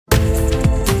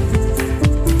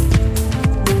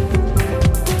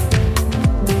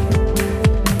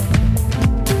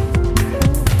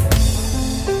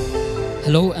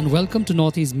Hello and welcome to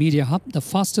Northeast Media Hub, the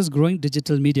fastest growing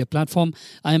digital media platform.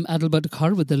 I am Adalbert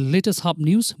Khar with the latest Hub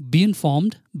news. Be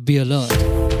informed, be alert.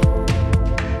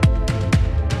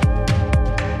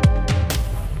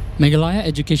 Meghalaya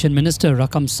Education Minister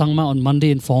Rakam Sangma on Monday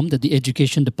informed that the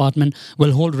Education Department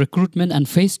will hold recruitment and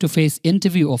face-to-face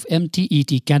interview of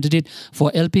MTET candidate for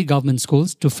LP government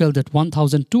schools to fill that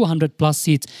 1,200 plus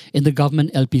seats in the government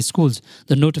LP schools.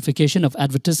 The notification of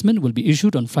advertisement will be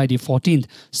issued on Friday 14th.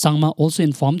 Sangma also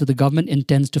informed that the government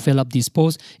intends to fill up these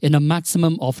posts in a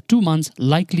maximum of 2 months,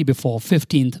 likely before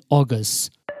 15th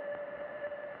August.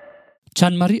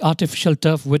 Chanmari artificial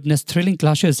turf witnessed thrilling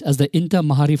clashes as the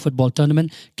Inter-Mahari football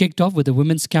tournament kicked off with the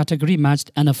women's category match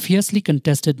and a fiercely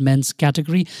contested men's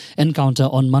category encounter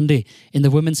on Monday. In the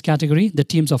women's category, the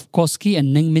teams of Koski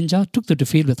and Ningminja took to the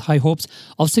field with high hopes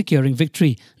of securing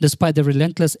victory. Despite their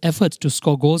relentless efforts to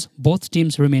score goals, both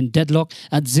teams remained deadlocked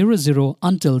at 0-0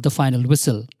 until the final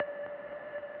whistle.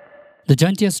 The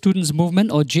Jaintia Students Movement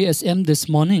or JSM this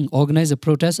morning organised a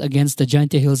protest against the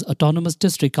Jaintia Hills Autonomous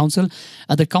District Council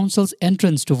at the council's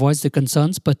entrance to voice the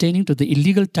concerns pertaining to the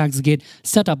illegal tax gate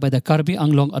set up by the Karbi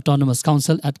Anglong Autonomous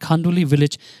Council at Khanduli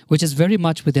village, which is very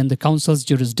much within the council's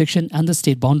jurisdiction and the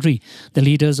state boundary. The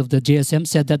leaders of the JSM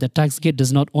said that the tax gate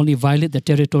does not only violate the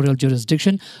territorial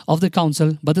jurisdiction of the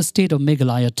council but the state of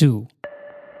Meghalaya too.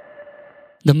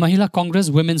 The Mahila Congress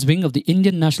Women's Wing of the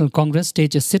Indian National Congress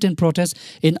staged a sit-in protest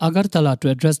in Agartala to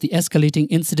address the escalating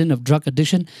incident of drug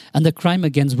addiction and the crime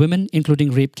against women, including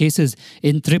rape cases.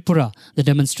 In Tripura, the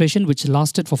demonstration, which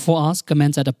lasted for 4 hours,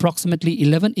 commenced at approximately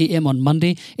 11 a.m. on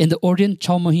Monday in the Orient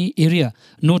Chowmahi area.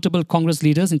 Notable Congress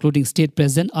leaders, including State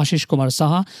President Ashish Kumar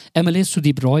Saha, MLA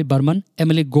Sudeep Roy Burman,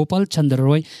 MLA Gopal Chandra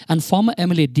Roy, and former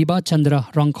MLA Diba Chandra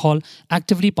Rankhol,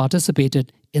 actively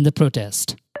participated in the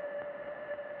protest.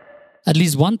 At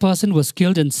least one person was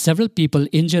killed and several people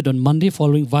injured on Monday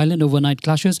following violent overnight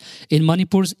clashes in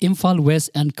Manipur's Imphal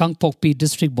West and Kangpokpi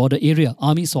district border area,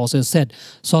 army sources said.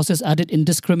 Sources added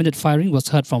indiscriminate firing was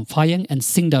heard from Phayang and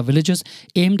Singda villages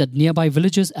aimed at nearby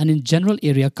villages and in general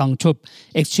area Kangchup.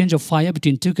 Exchange of fire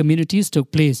between two communities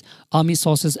took place. Army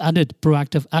sources added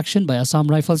proactive action by Assam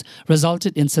Rifles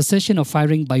resulted in cessation of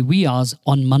firing by wee hours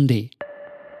on Monday.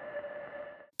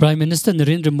 Prime Minister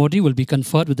Narendra Modi will be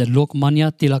conferred with the Lok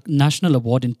Manya Tilak National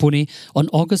Award in Pune on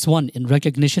August 1 in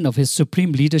recognition of his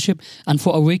supreme leadership and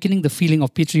for awakening the feeling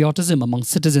of patriotism among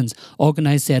citizens,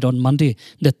 organised said on Monday.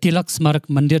 The Tilak Smarak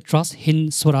Mandir Trust,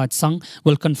 Hind Swaraj Sangh,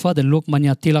 will confer the Lok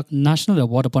Manya Tilak National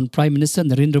Award upon Prime Minister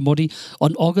Narendra Modi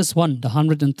on August 1, the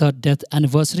 103rd death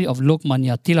anniversary of Lok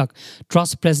Manya Tilak.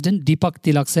 Trust President Deepak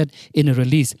Tilak said in a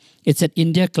release, it said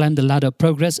India climbed the ladder of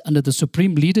progress under the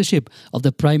supreme leadership of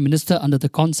the Prime Minister under the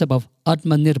concept of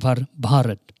Atmanirbhar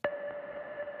Bharat.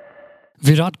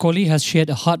 Virat Kohli has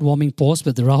shared a heartwarming post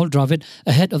with Rahul Dravid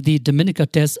ahead of the Dominica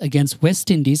Test against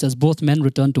West Indies as both men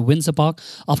return to Windsor Park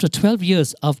after 12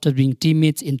 years after being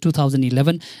teammates in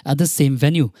 2011 at the same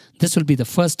venue. This will be the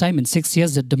first time in 6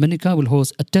 years that Dominica will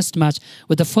host a test match,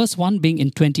 with the first one being in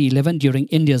 2011 during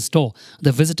India's tour.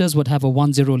 The visitors would have a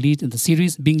 1-0 lead in the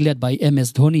series, being led by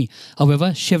MS Dhoni.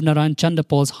 However, Shiv Narayan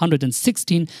Chanderpaul's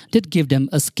 116 did give them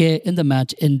a scare in the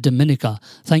match in Dominica.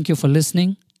 Thank you for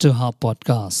listening to Hub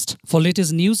Podcast. For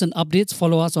latest news and updates,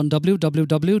 follow us on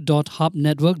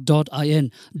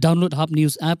www.hubnetwork.in. Download Hub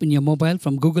News app in your mobile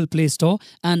from Google Play Store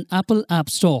and Apple App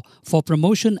Store. For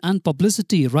promotion and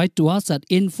publicity, write to us at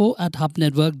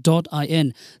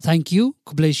info@hubnetwork.in. Thank you.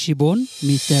 Kublai Shibon,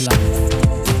 Mitela.